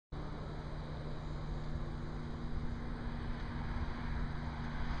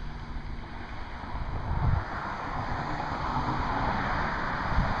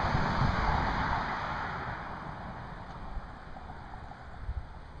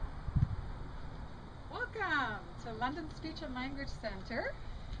Welcome to London Speech and Language Centre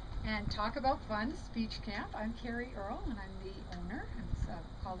and Talk About Fun Speech Camp. I'm Kerry Erle and I'm the owner. I'm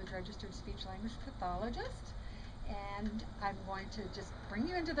a college-registered speech-language pathologist, and I'm going to just bring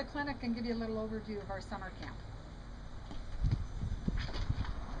you into the clinic and give you a little overview of our summer camp.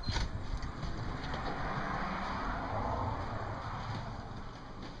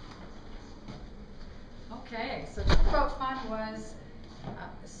 Okay, so Talk About Fun was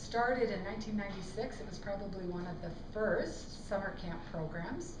started in 1996. It was probably one of the first summer camp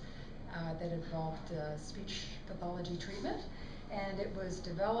programs that involved speech pathology treatment, and it was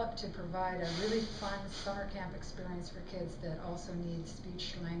developed to provide a really fun summer camp experience for kids that also need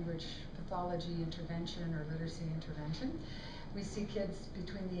speech language pathology intervention or literacy intervention. We see kids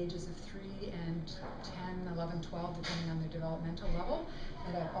between the ages of 3 and 10, 11, 12, depending on their developmental level,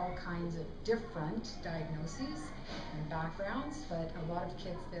 that have all kinds of different diagnoses and backgrounds, but a lot of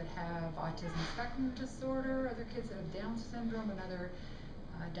kids that have autism spectrum disorder, other kids that have Down syndrome and other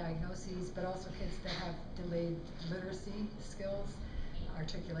diagnoses, but also kids that have delayed literacy skills,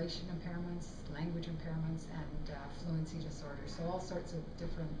 articulation impairments, language impairments, and fluency disorders. So all sorts of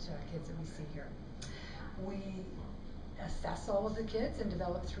different kids that we see here. We assess all of the kids and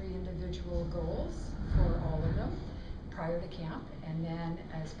develop 3 individual goals for all of them prior to camp, and then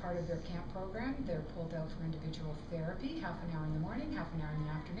as part of their camp program they're pulled out for individual therapy, half an hour in the morning, half an hour in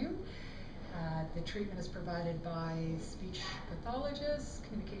the afternoon. The treatment is provided by speech pathologists,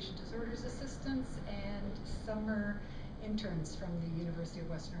 communication disorders assistants, and summer interns from the University of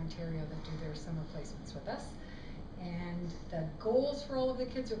Western Ontario that do their summer placements with us. And the goals for all of the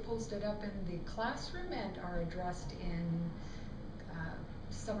kids are posted up in the classroom and are addressed in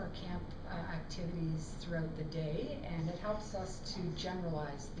summer camp activities throughout the day, and it helps us to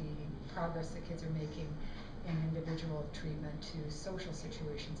generalize the progress that kids are making in individual treatment to social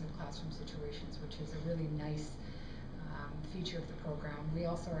situations and classroom situations, which is a really nice feature of the program. We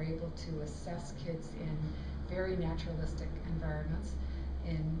also are able to assess kids in very naturalistic environments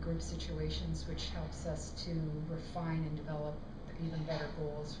in group situations, which helps us to refine and develop even better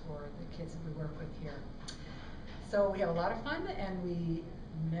goals for the kids that we work with here. So we have a lot of fun, and we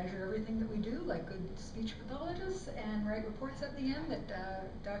measure everything that we do like good speech pathologists, and write reports at the end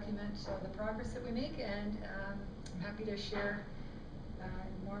that document the progress that we make, and I'm happy to share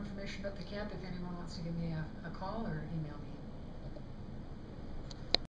more information about the camp if anyone wants to give me a call or email me.